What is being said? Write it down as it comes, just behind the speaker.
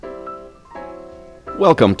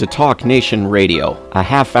Welcome to Talk Nation Radio, a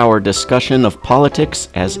half-hour discussion of politics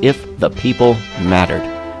as if the people mattered.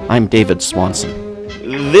 I'm David Swanson.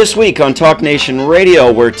 This week on Talk Nation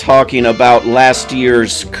Radio, we're talking about last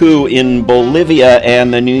year's coup in Bolivia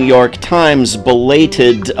and the New York Times'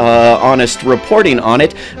 belated, honest reporting on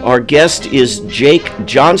it. Our guest is Jake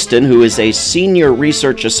Johnston, who is a senior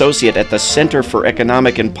research associate at the Center for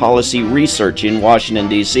Economic and Policy Research in Washington,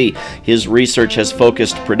 D.C. His research has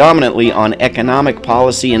focused predominantly on economic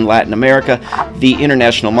policy in Latin America, the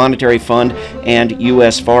International Monetary Fund, and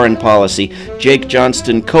U.S. foreign policy. Jake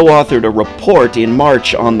Johnston co-authored a report in March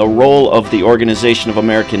on the role of the Organization of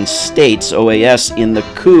American States, OAS, in the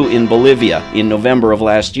coup in Bolivia in November of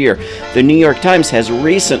last year. The New York Times has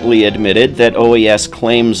recently admitted that OAS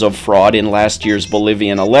claims of fraud in last year's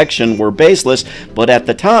Bolivian election were baseless, but at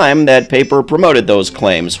the time, that paper promoted those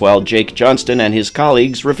claims, while Jake Johnston and his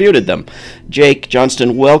colleagues refuted them. Jake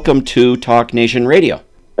Johnston, welcome to Talk Nation Radio.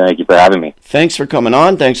 Thank you for having me. Thanks for coming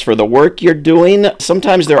on. Thanks for the work you're doing.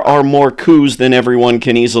 Sometimes there are more coups than everyone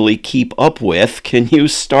can easily keep up with. Can you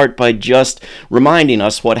start by just reminding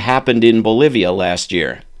us what happened in Bolivia last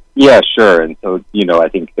year? Yeah, sure. And so, I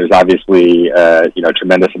think there's obviously, a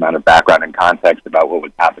tremendous amount of background and context about what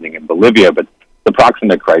was happening in Bolivia, but the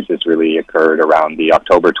proximate crisis really occurred around the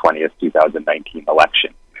October 20th, 2019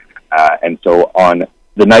 election. And so on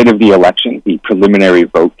the night of the election, the preliminary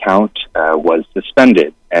vote count was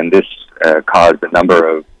suspended, and this caused a number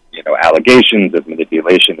of, allegations of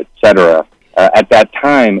manipulation, etc. At that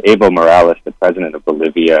time, Evo Morales, the president of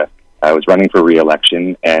Bolivia, was running for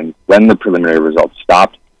re-election, and when the preliminary results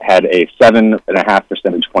stopped, had a 7.5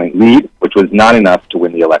 percentage point lead, which was not enough to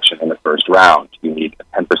win the election in the first round. You need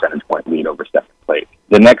a 10 percentage point lead over second place.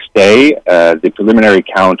 The next day, the preliminary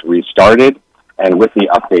count restarted, and with the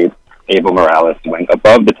update, Evo Morales went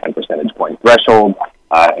above the 10 percentage point threshold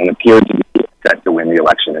and appeared to be set to win the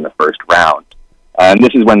election in the first round. And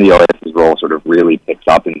this is when the OAS's role sort of really picks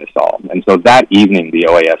up in this all. And so that evening, the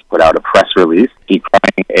OAS put out a press release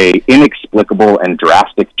decrying a inexplicable and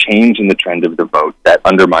drastic change in the trend of the vote that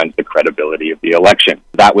undermines the credibility of the election.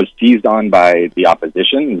 That was seized on by the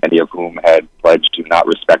opposition, many of whom had pledged to not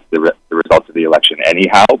respect the results of the election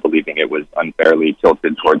anyhow, believing it was unfairly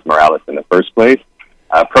tilted towards Morales in the first place.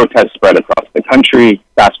 Protests spread across the country.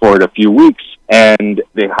 Fast forward a few weeks, and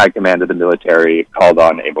the high command of the military called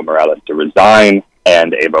on Evo Morales to resign,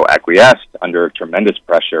 and Evo acquiesced under tremendous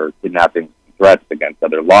pressure, kidnapping threats against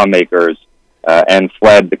other lawmakers, and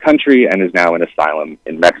fled the country and is now in asylum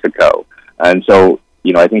in Mexico. And so,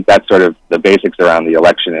 I think that's sort of the basics around the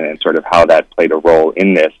election and sort of how that played a role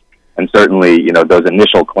in this. And certainly, those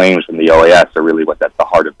initial claims from the OAS are really what's at the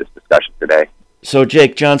heart of this discussion today. So,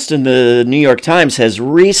 Jake Johnston, the New York Times has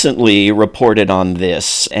recently reported on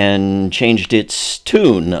this and changed its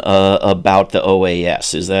tune about the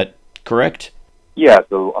OAS. Is that correct? Yeah,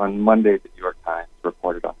 so on Monday, the New York Times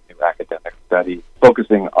reported on a new academic study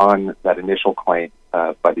focusing on that initial claim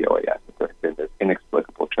by the OAS that there had been this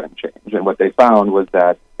inexplicable trend change. And what they found was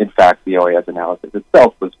that, in fact, the OAS analysis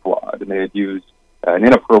itself was flawed, and they had used an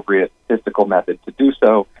inappropriate statistical method to do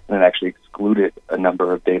so, and it actually excluded a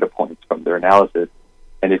number of data points from their analysis.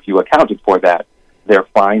 And if you accounted for that, their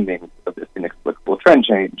findings of this inexplicable trend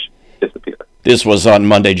change disappear. This was on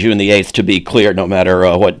Monday, June the 8th, to be clear, no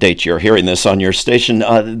matter what date you're hearing this on your station.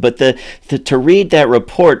 But to read that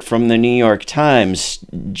report from the New York Times,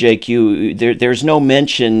 Jake, there's no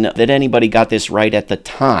mention that anybody got this right at the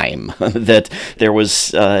time, that there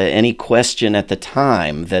was any question at the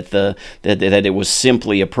time that that it was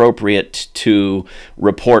simply appropriate to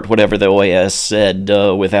report whatever the OAS said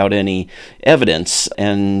without any evidence,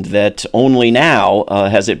 and that only now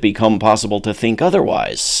has it become possible to think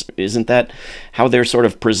otherwise. Isn't that how they're sort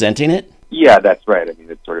of presenting it? Yeah, that's right. I mean,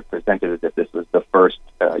 it's sort of presented as if this was the first,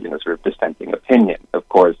 sort of dissenting opinion. Of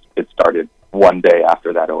course, it started one day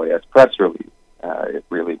after that OAS press release. It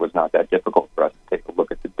really was not that difficult for us to take a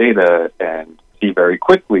look at the data and see very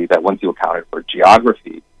quickly that once you accounted for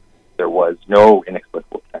geography, there was no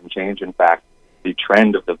inexplicable trend change. In fact, the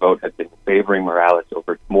trend of the vote had been favoring Morales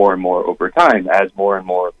more and more over time as more and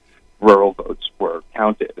more rural votes were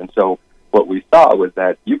counted. And so what we saw was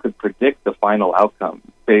that you could predict the final outcome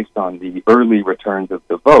based on the early returns of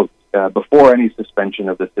the votes before any suspension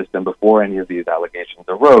of the system, before any of these allegations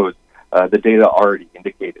arose. The data already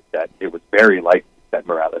indicated that it was very likely that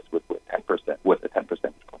Morales would win 10% with a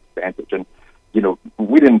 10% advantage. And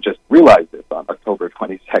we didn't just realize this on October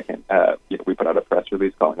 22nd. We put out a press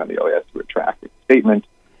release calling on the OAS to retract its statement.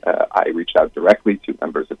 I reached out directly to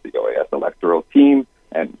members of the OAS electoral team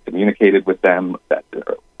and communicated with them that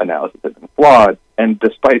their analysis had been flawed. And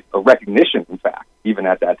despite a recognition, in fact, even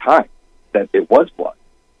at that time, that it was flawed.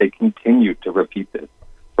 They continued to repeat this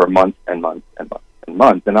for months and months and months and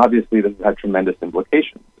months. And obviously this had tremendous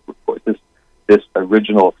implications. Of course, this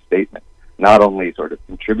original statement not only sort of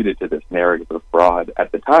contributed to this narrative of fraud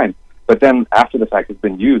at the time, but then after the fact has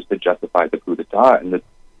been used to justify the coup d'etat and the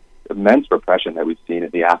immense repression that we've seen in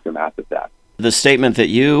the aftermath of that. The statement that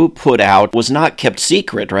you put out was not kept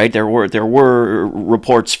secret, right? There were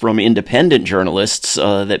reports from independent journalists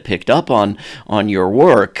that picked up on your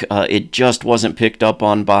work. It just wasn't picked up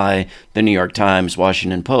on by the New York Times,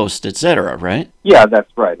 Washington Post, etc., right? Yeah,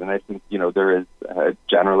 that's right. And I think, there is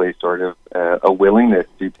generally sort of a willingness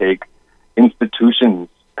to take institutions'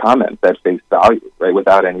 comments at face value, right,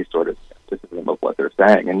 without any sort of skepticism of what they're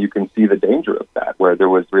saying. And you can see the danger of that, where there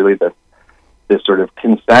was really this sort of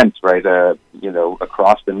consent, right,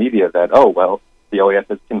 across the media that, the OAS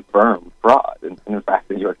has confirmed fraud. And in fact,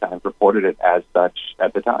 the New York Times reported it as such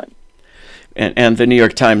at the time. And the New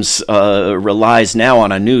York Times relies now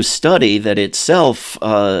on a new study that itself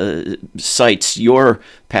cites your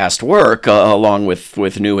past work along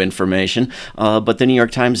with new information, but the New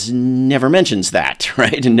York Times never mentions that,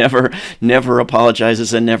 right? And never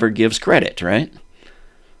apologizes and never gives credit, right?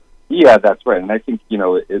 Yeah, that's right. And I think,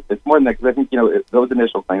 it's more than that, because I think, those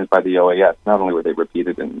initial claims by the OAS, not only were they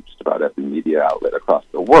repeated in just about every media outlet across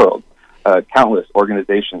the world, countless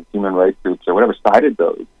organizations, human rights groups, or whatever, cited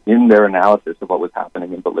those in their analysis of what was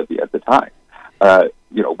happening in Bolivia at the time.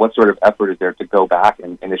 What sort of effort is there to go back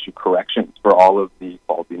and issue corrections for all of the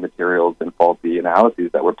faulty materials and faulty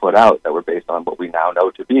analyses that were put out that were based on what we now know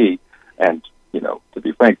to be, and, to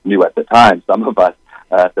be frank, knew at the time, some of us,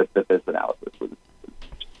 that this analysis was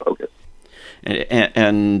focus.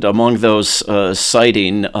 And among those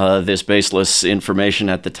citing this baseless information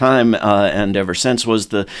at the time and ever since was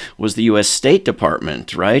the U.S. State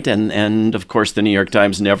Department, right? And of course the New York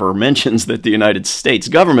Times never mentions that the United States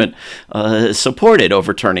government supported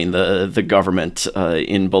overturning the government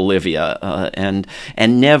in Bolivia, and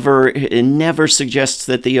never suggests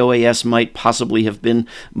that the OAS might possibly have been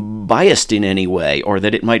biased in any way, or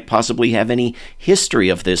that it might possibly have any history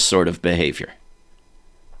of this sort of behavior.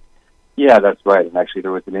 Yeah, that's right. And actually,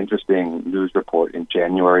 there was an interesting news report in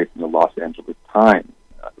January from the Los Angeles Times.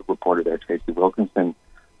 The reporter there, Tracy Wilkinson,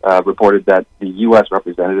 reported that the U.S.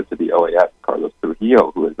 representative to the OAS, Carlos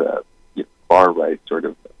Trujillo, who is a far-right sort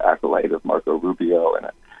of acolyte of Marco Rubio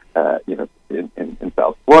and in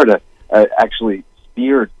South Florida, actually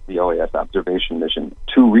steered the OAS observation mission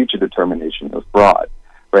to reach a determination of fraud.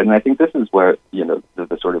 Right, and I think this is where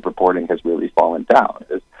the sort of reporting has really fallen down.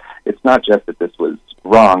 It's not just that this was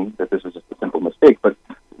wrong, that this was just a simple mistake, but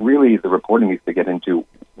really the reporting needs to get into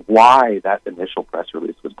why that initial press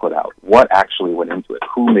release was put out, what actually went into it,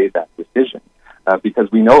 who made that decision, because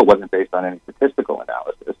we know it wasn't based on any statistical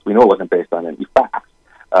analysis, we know it wasn't based on any facts,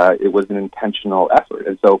 it was an intentional effort.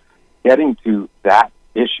 And so getting to that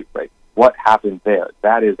issue, right, what happened there,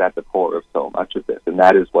 that is at the core of so much of this, and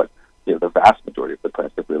that is what the vast majority of the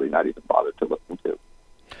press have really not even bothered to look into.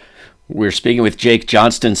 We're speaking with Jake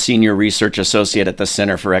Johnston, Senior Research Associate at the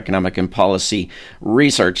Center for Economic and Policy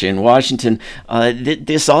Research in Washington.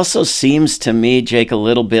 This also seems to me, Jake, a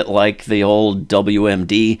little bit like the old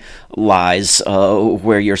WMD lies,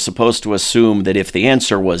 where you're supposed to assume that if the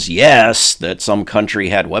answer was yes, that some country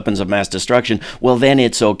had weapons of mass destruction, well, then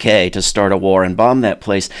it's okay to start a war and bomb that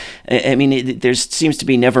place. I mean, there seems to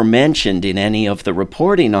be never mentioned in any of the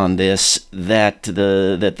reporting on this that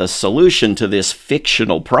the solution to this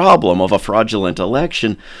fictional problem of a fraudulent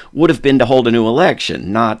election would have been to hold a new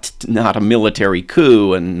election, not a military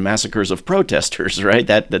coup and massacres of protesters, right?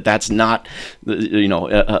 That's not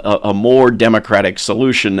a more democratic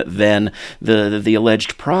solution than the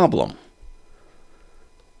alleged problem.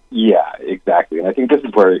 Yeah, exactly. And I think this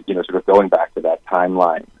is where, sort of going back to that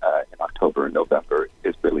timeline in October and November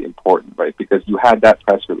is really important, right? Because you had that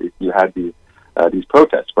press release, you had these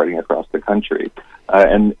protests spreading across the country,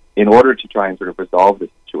 and in order to try and sort of resolve this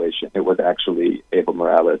situation, it was actually Evo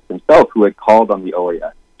Morales himself who had called on the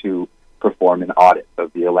OAS to perform an audit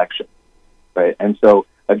of the election, right? And so,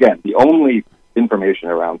 again, the only information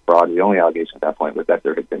around fraud, the only allegation at that point was that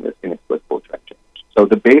there had been this inexplicable trend change. So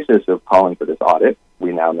the basis of calling for this audit,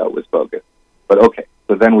 we now know was bogus. But okay,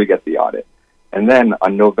 so then we get the audit. And then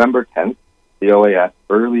on November 10th, the OAS,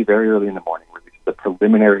 very early in the morning, released the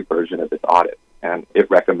preliminary version of this audit, and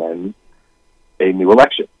it recommends a new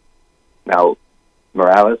election. Now,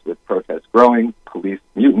 Morales, with protests growing, police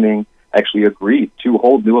mutinying, actually agreed to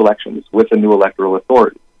hold new elections with a new electoral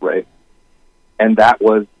authority, right? And that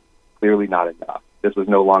was clearly not enough. This was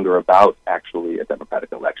no longer about actually a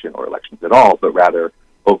democratic election or elections at all, but rather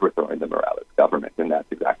overthrowing the Morales government, and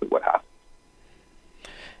that's exactly what happened.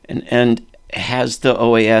 And has the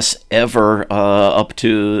OAS ever, up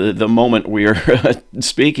to the moment we're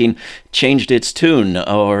speaking, changed its tune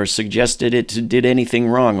or suggested it did anything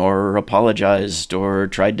wrong or apologized or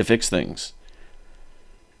tried to fix things?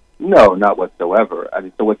 No, not whatsoever. I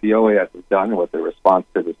mean, so what the OAS has done, and what the response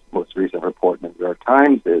to this most recent report in the New York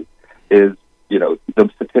Times is the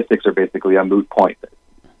statistics are basically a moot point.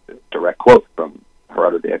 Direct quote from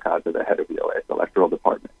Gerardo de Acosta, the head of the OAS electoral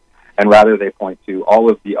department. And rather, they point to all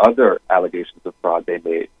of the other allegations of fraud they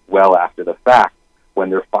made well after the fact, when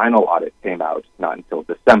their final audit came out not until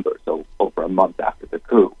December, so over a month after the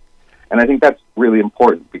coup. And I think that's really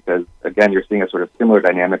important because, again, you're seeing a sort of similar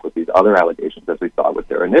dynamic with these other allegations as we saw with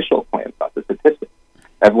their initial claims about the statistics.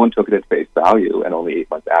 Everyone took it at face value, and only 8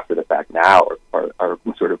 months after the fact now are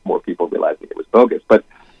sort of more people realizing it was bogus. But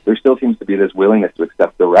there still seems to be this willingness to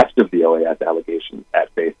accept the rest of the OAS allegations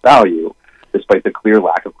at face value, despite the clear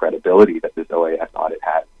lack of credibility that this OAS audit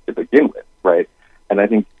had to begin with, right? And I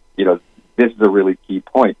think, this is a really key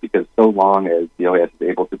point, because so long as the OAS is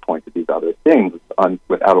able to point to these other things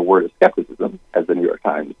without a word of skepticism, as the New York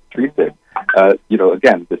Times treats it,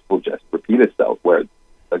 again, this will just repeat itself, where,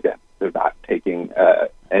 again, they're not taking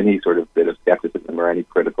any sort of bit of skepticism or any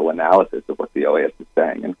critical analysis of what the OAS is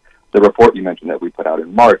saying. And the report you mentioned that we put out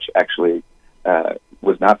in March actually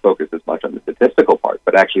was not focused as much on the statistical part,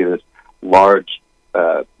 but actually this large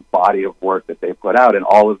body of work that they put out and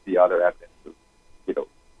all of the other evidence of,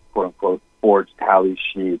 quote-unquote, forged tally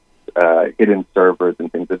sheets, hidden servers,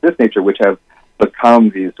 and things of this nature, which have become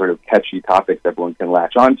these sort of catchy topics everyone can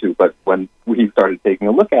latch onto. But when we started taking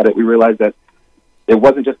a look at it, we realized that it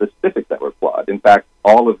wasn't just the statistics that were flawed. In fact,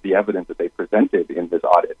 all of the evidence that they presented in this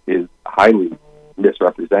audit is highly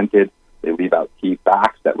misrepresented. They leave out key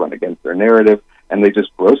facts that run against their narrative, and they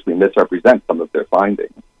just grossly misrepresent some of their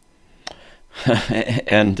findings.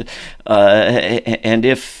 and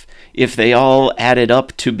if they all added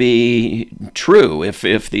up to be true,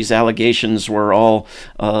 if these allegations were all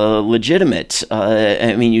legitimate,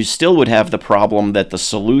 I mean, you still would have the problem that the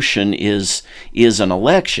solution is an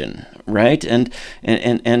election, right? And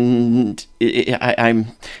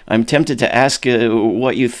I'm tempted to ask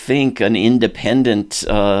what you think an independent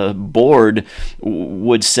board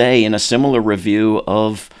would say in a similar review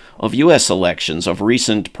of U.S. elections, of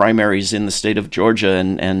recent primaries in the state of Georgia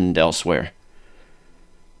and elsewhere.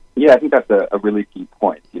 Yeah, I think that's a really key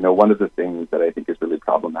point. One of the things that I think is really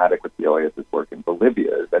problematic with the OAS's work in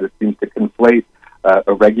Bolivia is that it seems to conflate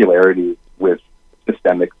irregularities with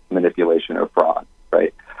systemic manipulation or fraud,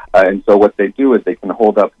 right? And so what they do is they can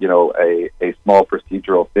hold up, a small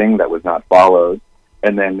procedural thing that was not followed,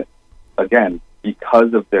 and then, again,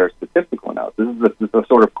 because of their statistical analysis, this is the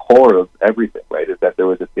sort of core of everything, right, is that there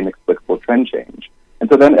was this inexplicable trend change. And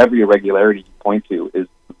so then every irregularity you point to is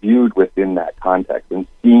viewed within that context and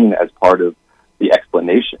seen as part of the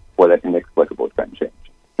explanation for that inexplicable trend change.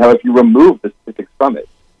 Now, if you remove the statistics from it,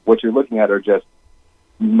 what you're looking at are just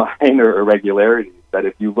minor irregularities that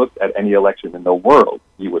if you looked at any election in the world,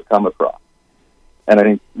 you would come across. And I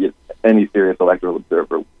think any serious electoral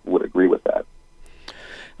observer would agree with that.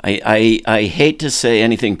 I hate to say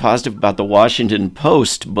anything positive about the Washington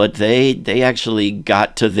Post, but they actually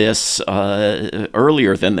got to this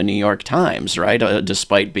earlier than the New York Times, right?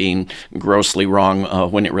 Despite being grossly wrong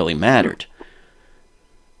when it really mattered.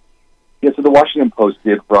 Yeah, so the Washington Post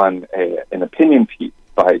did run an opinion piece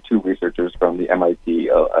by two researchers from the MIT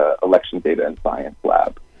Election Data and Science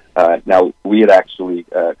Lab. Now, we had actually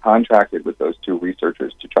contracted with those two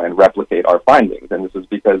researchers to try and replicate our findings, and this was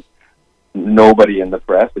because nobody in the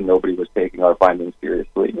press and nobody was taking our findings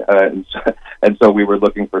seriously, and so we were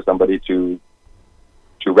looking for somebody to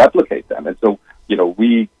replicate them. And so,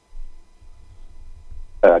 we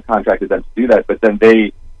contracted them to do that, but then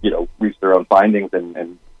they, reached their own findings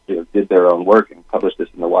and did their own work and published this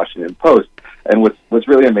in the Washington Post. And what's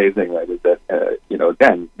really amazing, right, is that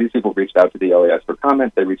again, these people reached out to the OAS for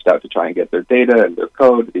comment. They reached out to try and get their data and their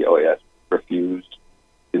code. The OAS refused,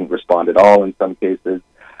 didn't respond at all in some cases.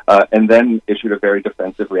 And then issued a very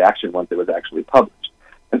defensive reaction once it was actually published.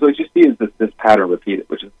 And so what you see is this pattern repeated,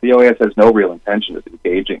 which is the OAS has no real intention of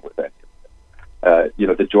engaging with any of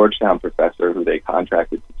it. The Georgetown professor who they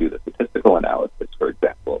contracted to do the statistical analysis, for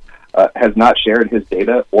example, has not shared his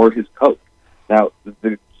data or his code. Now,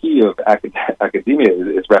 the key of academia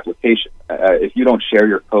is replication. If you don't share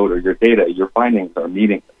your code or your data, your findings are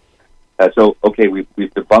meaningless. So, okay, we've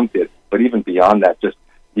debunked it, but even beyond that, just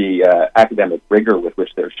the academic rigor with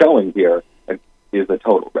which they're showing here is a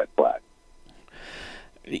total red flag.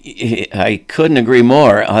 I couldn't agree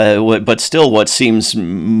more. But still, what seems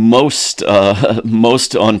most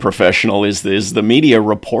most unprofessional is the media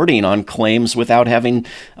reporting on claims without having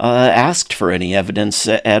asked for any evidence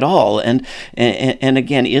at all. And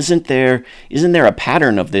again, isn't there a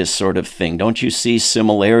pattern of this sort of thing? Don't you see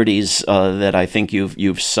similarities that I think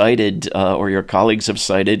you've cited or your colleagues have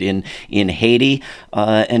cited in Haiti?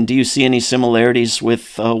 And do you see any similarities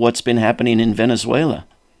with what's been happening in Venezuela?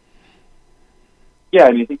 Yeah,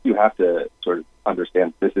 I think you have to sort of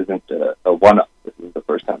understand this isn't a one-up. This is the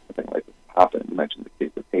first time something like this happened. You mentioned the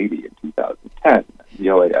case of Haiti in 2010. The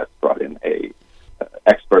OAS brought in a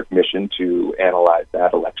expert mission to analyze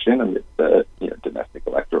that election amidst the domestic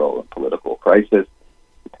electoral and political crisis,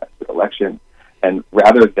 contested election. And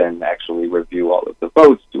rather than actually review all of the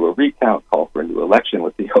votes, do a recount, call for a new election,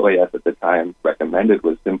 what the OAS at the time recommended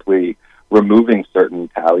was simply removing certain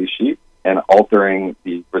tally sheets and altering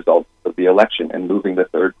the results of the election and moving the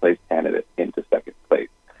third place candidate into second place.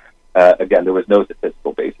 Again, there was no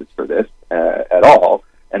statistical basis for this at all.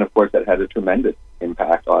 And of course, that had a tremendous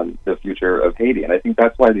impact on the future of Haiti. And I think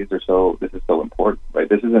that's why this is so important, right?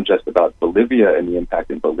 This isn't just about Bolivia and the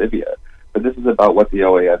impact in Bolivia, but this is about what the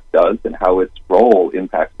OAS does and how its role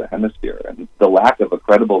impacts the hemisphere. And the lack of a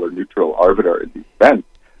credible or neutral arbiter in these events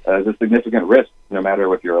is a significant risk, no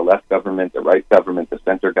matter if you're a left government, a right government, a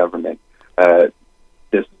center government.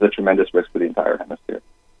 This is a tremendous risk for the entire hemisphere.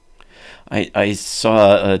 I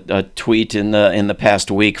saw a tweet in the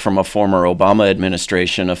past week from a former Obama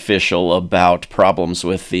administration official about problems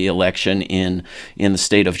with the election in the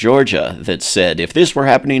state of Georgia that said, if this were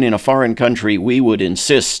happening in a foreign country, we would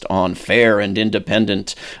insist on fair and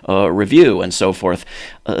independent review and so forth.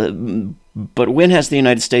 But when has the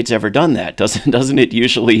United States ever done that? Doesn't it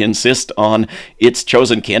usually insist on its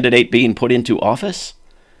chosen candidate being put into office?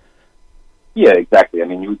 Yeah, exactly.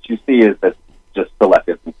 What you see is that just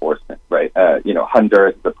selective enforcement, right?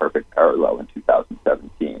 Honduras is a perfect parallel in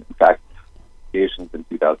 2017. In fact, negotiations in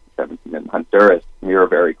 2017 in Honduras mirror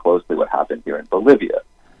very closely what happened here in Bolivia.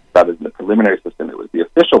 Rather than the preliminary system, it was the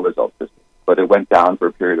official result system, but it went down for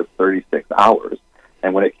a period of 36 hours.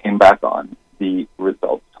 And when it came back on, the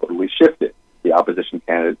results totally shifted. The opposition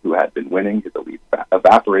candidate who had been winning, his elite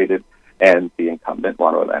evaporated, and the incumbent,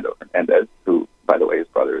 Juan Orlando Hernandez, who, by the way, his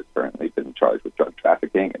brother has currently been charged with drug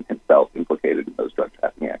trafficking and himself implicated in those drug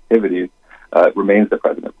trafficking activities, remains the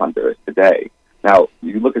president of Honduras today. Now,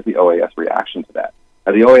 you look at the OAS reaction to that.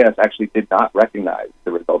 Now, the OAS actually did not recognize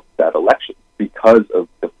the results of that election because of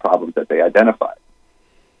the problems that they identified.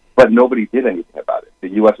 But nobody did anything about it. The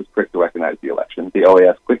U.S. was quick to recognize the election. The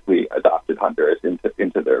OAS quickly adopted Honduras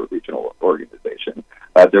into their regional organization.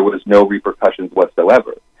 There was no repercussions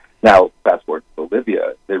whatsoever. Now, fast forward to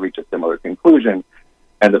Bolivia, they reach a similar conclusion,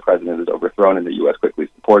 and the president is overthrown, and the U.S. quickly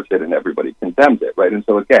supports it, and everybody condemns it, right? And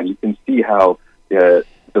so, again, you can see how the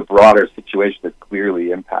broader situation is clearly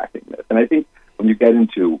impacting this. And I think when you get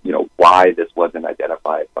into, why this wasn't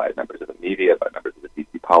identified by members of the media, by members of the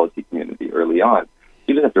D.C. policy community early on,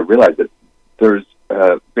 you just have to realize that there's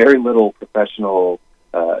very little professional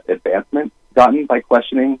advancement gotten by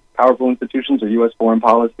questioning powerful institutions or U.S. foreign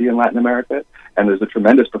policy in Latin America, and there's a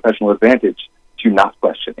tremendous professional advantage to not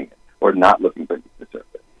questioning it or not looking beneath the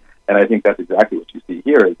surface. And I think that's exactly what you see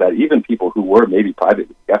here, is that even people who were maybe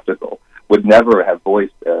privately skeptical would never have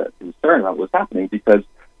voiced concern about what's happening because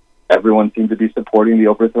everyone seemed to be supporting the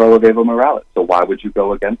overthrow of Evo Morales. So why would you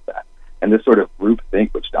go against that? And this sort of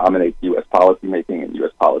groupthink, which dominates U.S. policymaking and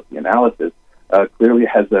U.S. policy analysis, clearly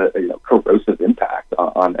has a corrosive impact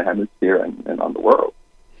on the hemisphere and on the world.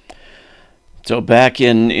 So back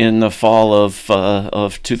in the fall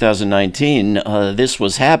of 2019, this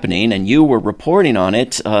was happening, and you were reporting on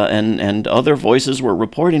it, and other voices were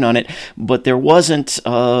reporting on it, but there wasn't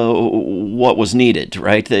what was needed,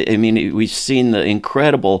 right? We've seen the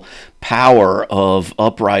incredible power of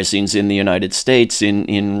uprisings in the United States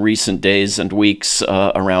in recent days and weeks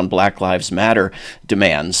around Black Lives Matter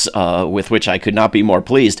demands, with which I could not be more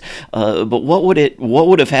pleased. But what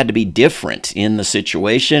would have had to be different in the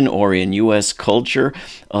situation or in U.S. culture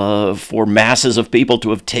for masses of people to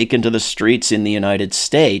have taken to the streets in the United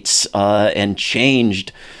States and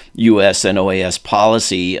changed U.S. and OAS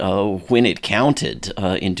policy when it counted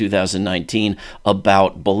in 2019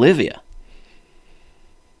 about Bolivia?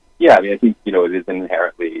 Yeah, I think, it is an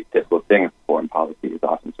inherently difficult thing. Foreign policy is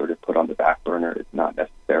often sort of put on the back burner. It's not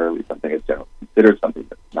necessarily something that's generally considered something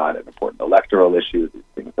that's not an important electoral issue. These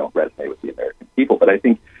things don't resonate with the American people. But I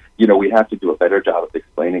think, we have to do a better job of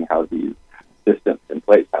explaining how these systems in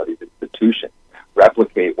place, how these institutions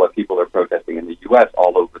replicate what people are protesting in the U.S.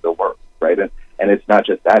 all over the world, right? And it's not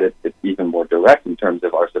just that, it's even more direct in terms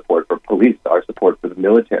of our support for police, our support support for the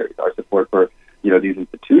military, our support for these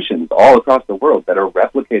institutions all across the world that are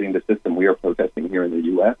replicating the system we are protesting here in the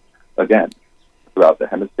U.S. again throughout the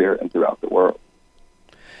hemisphere and throughout the world.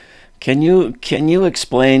 Can you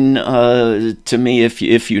explain to me,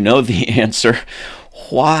 if you know the answer,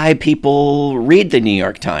 why people read the New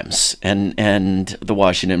York Times and the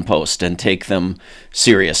Washington Post and take them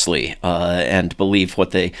seriously and believe what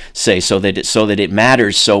they say, so that it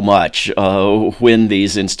matters so much when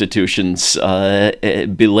these institutions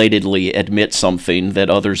belatedly admit something that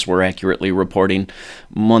others were accurately reporting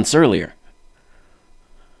months earlier?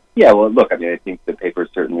 Yeah, well, look, I mean, I think the papers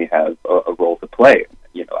certainly have a role to play.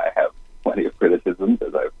 I have plenty of criticisms,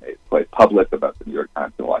 as I've made quite public, about the New York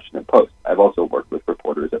Times and Washington Post. I've also worked with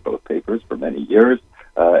reporters at both papers for many years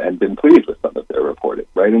and been pleased with some of their reporting,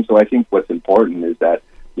 right? And so I think what's important is that,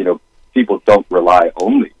 people don't rely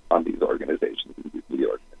only on these organizations and these media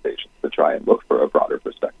organizations to try and look for a broader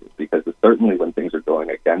perspective, because certainly when things are going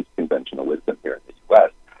against conventional wisdom here in the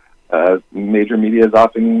U.S., major media is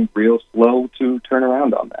often real slow to turn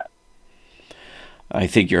around on that. I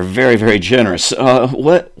think you're very, very generous.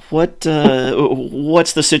 What's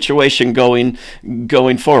the situation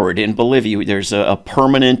going forward in Bolivia? There's a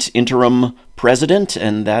permanent interim president,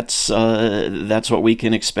 and that's what we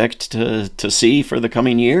can expect to see for the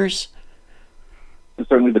coming years.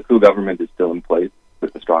 Certainly, the coup government is still in place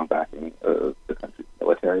with the strong backing of the country's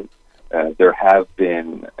military. There have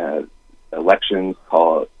been elections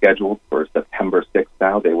scheduled for September 6th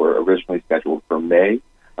now. They were originally scheduled for May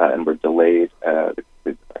and were delayed.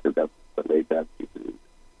 Delayed due to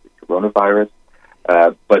the coronavirus.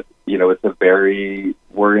 But, it's a very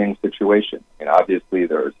worrying situation. I mean, obviously,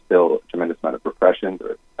 there is still a tremendous amount of repression.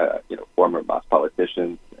 There are, former Mas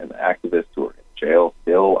politicians and activists who are in jail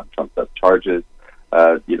still on trumped-up charges.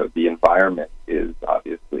 The environment is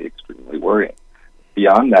obviously extremely worrying.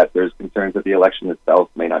 Beyond that, there's concerns that the election itself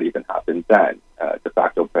may not even happen then. De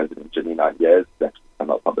facto President Janine Áñez actually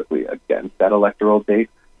come out publicly against that electoral date,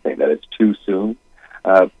 saying that it's too soon.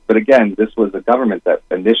 But again, this was a government that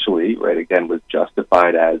initially, was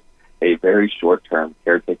justified as a very short-term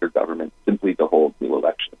caretaker government simply to hold new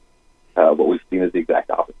elections. What we've seen is the exact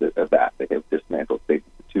opposite of that. They have dismantled state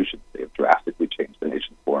institutions. They have drastically changed the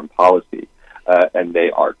nation's foreign policy, and they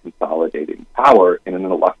are consolidating power in an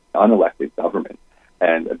unelected government,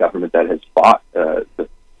 and a government that has fought the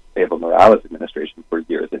Evo Morales administration for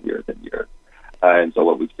years and years and years. And so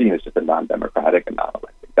what we've seen is just a non-democratic and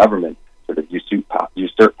non-elected government sort of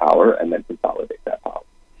usurp power and then consolidate that power.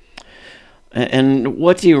 And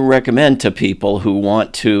what do you recommend to people who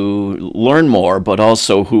want to learn more, but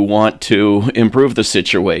also who want to improve the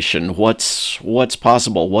situation? What's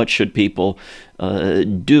possible? What should people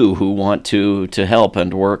do who want to help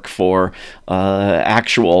and work for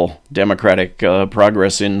actual democratic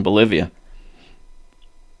progress in Bolivia?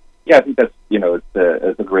 Yeah, I think that's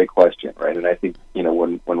it's a great question, right? And I think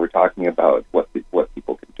when we're talking about what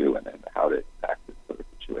people can do and how to impact this sort of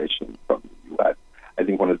situation from the U.S., I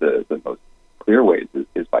think one of the most clear ways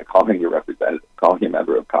is by calling your representative, calling a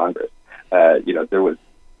member of Congress. There was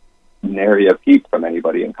nary a peep from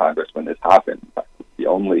anybody in Congress when this happened. The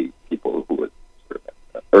only people who was sort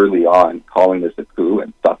of early on calling this a coup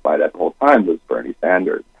and stuck by that the whole time was Bernie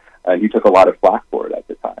Sanders, and he took a lot of flack for it at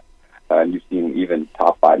the time. And you've seen even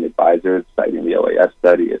top Biden advisors citing the OAS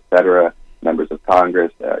study, et cetera, members of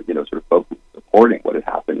Congress, sort of folks supporting what had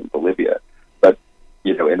happened in Bolivia. But,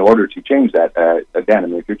 in order to change that, again, I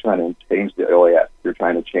mean, if you're trying to change the OAS, if you're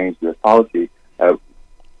trying to change U.S. policy,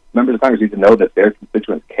 members of Congress need to know that their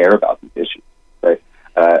constituents care about these issues, right?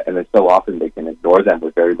 And then so often they can ignore them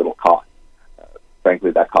with very little cost.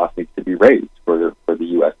 Frankly, that cost needs to be raised for the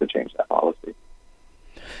U.S. to change that policy.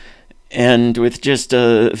 And with just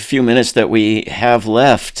a few minutes that we have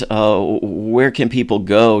left, where can people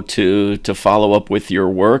go to follow up with your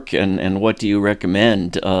work, and what do you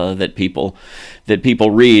recommend that people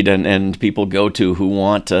read and people go to who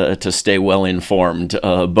want to stay well informed,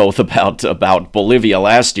 both about Bolivia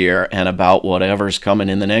last year and about whatever's coming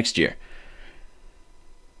in the next year?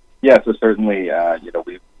 Yeah, so certainly,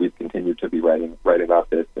 we've continued to be writing about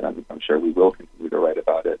this, and I'm sure we will continue to write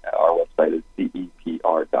about it. Our website is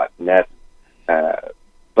cepr.net.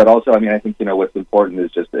 But also, I mean, I think, what's important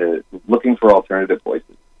is just looking for alternative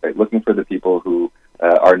voices, right? Looking for the people who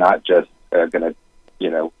are not just going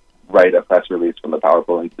to, write a press release from a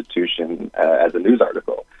powerful institution as a news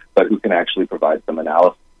article, but who can actually provide some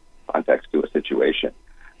analysis, context to a situation.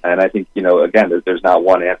 And I think, again, there's not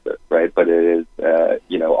one answer, right? But it is,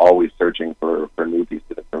 always searching for new pieces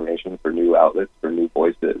of information, for new outlets, for new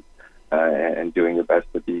voices, and doing your best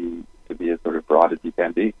to be as sort of broad as you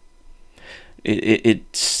can be.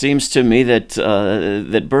 It seems to me that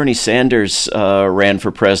that Bernie Sanders ran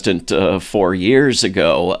for president 4 years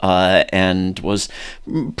ago and was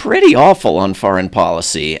pretty awful on foreign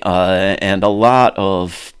policy, and a lot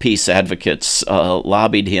of peace advocates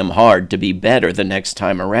lobbied him hard to be better the next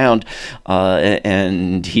time around,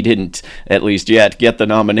 and he didn't, at least yet, get the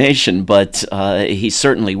nomination, but he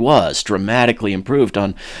certainly was dramatically improved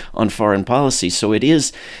on foreign policy. So it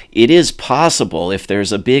is possible, if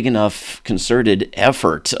there's a big enough concerted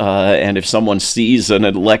effort, and if someone sees an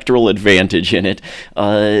electoral advantage in it,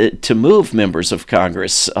 to move members of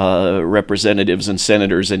Congress, representatives and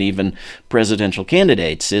senators, and even presidential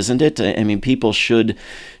candidates, isn't it? I mean, people should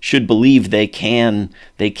believe they can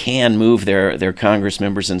move their Congress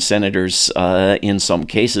members and senators in some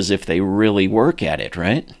cases if they really work at it,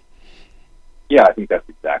 right? Yeah, I think that's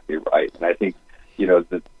exactly right, and I think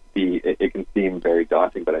it can seem very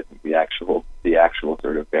daunting, but I think the actual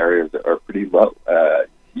sort of barriers are pretty low.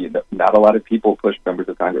 Not a lot of people push members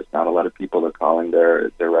of Congress. Not a lot of people are calling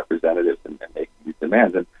their representatives and making these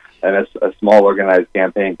demands. And a small organized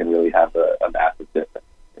campaign can really have a massive difference.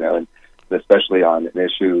 And especially on an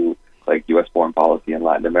issue like U.S. foreign policy in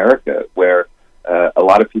Latin America, where a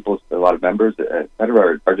lot of members, et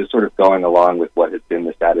cetera, are just sort of going along with what has been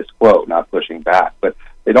the status quo, not pushing back. But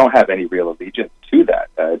they don't have any real allegiance to that.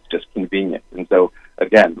 It's just convenient. And so,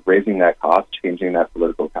 again, raising that cost, changing that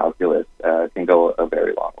political calculus can go a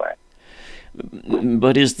very long way.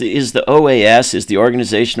 But is the OAS, is the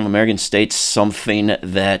Organization of American States, something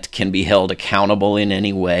that can be held accountable in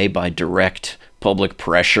any way by direct public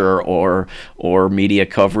pressure or media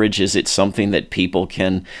coverage? Is it something that people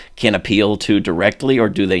can appeal to directly, or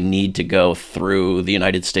do they need to go through the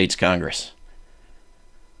United States Congress?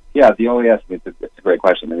 Yeah, the OAS, it's a great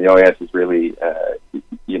question. And the OAS is really,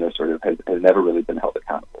 has never really been held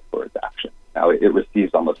accountable for its action. Now, it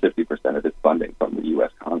receives almost 50% of its funding from the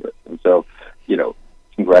U.S. Congress. And so,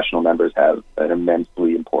 congressional members have an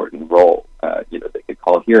immensely important role. They could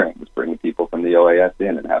call hearings, bring people from the OAS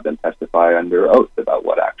in and have them testify under oath about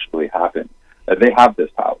what actually happened. They have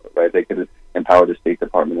this power, right? They could empower the State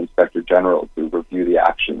Department Inspector General to review the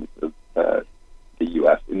actions of the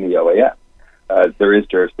U.S. in the OAS. There is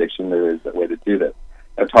jurisdiction. There is a way to do this.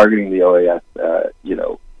 Now, targeting the OAS,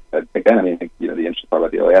 again, I think the interesting part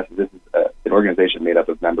about the OAS is this is an organization made up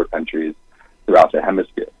of member countries throughout the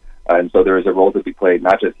hemisphere. And so there is a role to be played,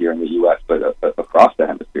 not just here in the U.S., but across the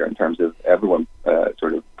hemisphere in terms of everyone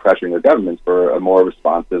sort of pressuring their governments for a more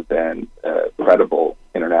responsive and credible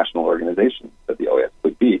international organization that the OAS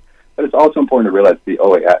would be. But it's also important to realize the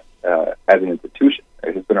OAS as an institution,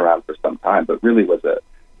 right, has been around for some time, but really was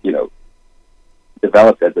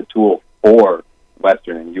developed as a tool for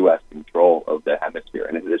Western and U.S. control of the hemisphere,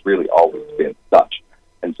 and it has really always been such.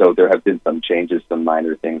 And so there have been some changes, some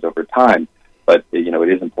minor things over time, but it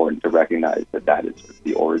is important to recognize that is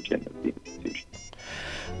the origin of the institution.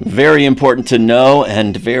 Very important to know,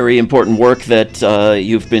 and very important work that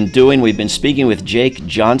you've been doing. We've been speaking with Jake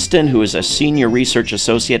Johnston, who is a senior research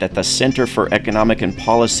associate at the Center for Economic and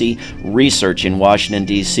Policy Research in Washington,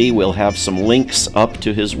 D.C. We'll have some links up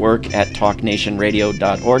to his work at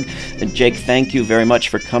talknationradio.org. And Jake, thank you very much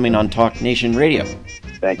for coming on Talk Nation Radio.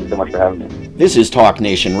 Thank you so much for having me. This is Talk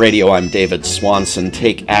Nation Radio. I'm David Swanson.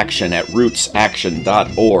 Take action at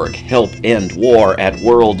rootsaction.org. Help end war at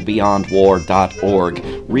worldbeyondwar.org.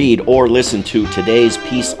 Read or listen to today's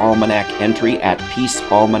Peace Almanac entry at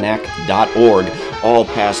peacealmanac.org. All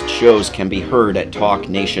past shows can be heard at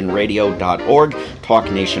talknationradio.org.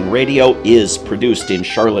 Talk Nation Radio is produced in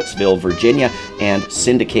Charlottesville, Virginia, and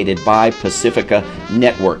syndicated by Pacifica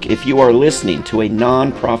Network. If you are listening to a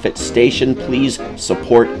non-profit station, please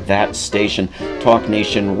support that station. Talk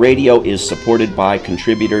Nation Radio is supported by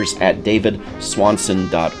contributors at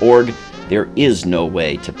davidswanson.org. There is no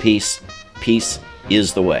way to peace. Peace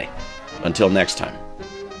is the way. Until next time.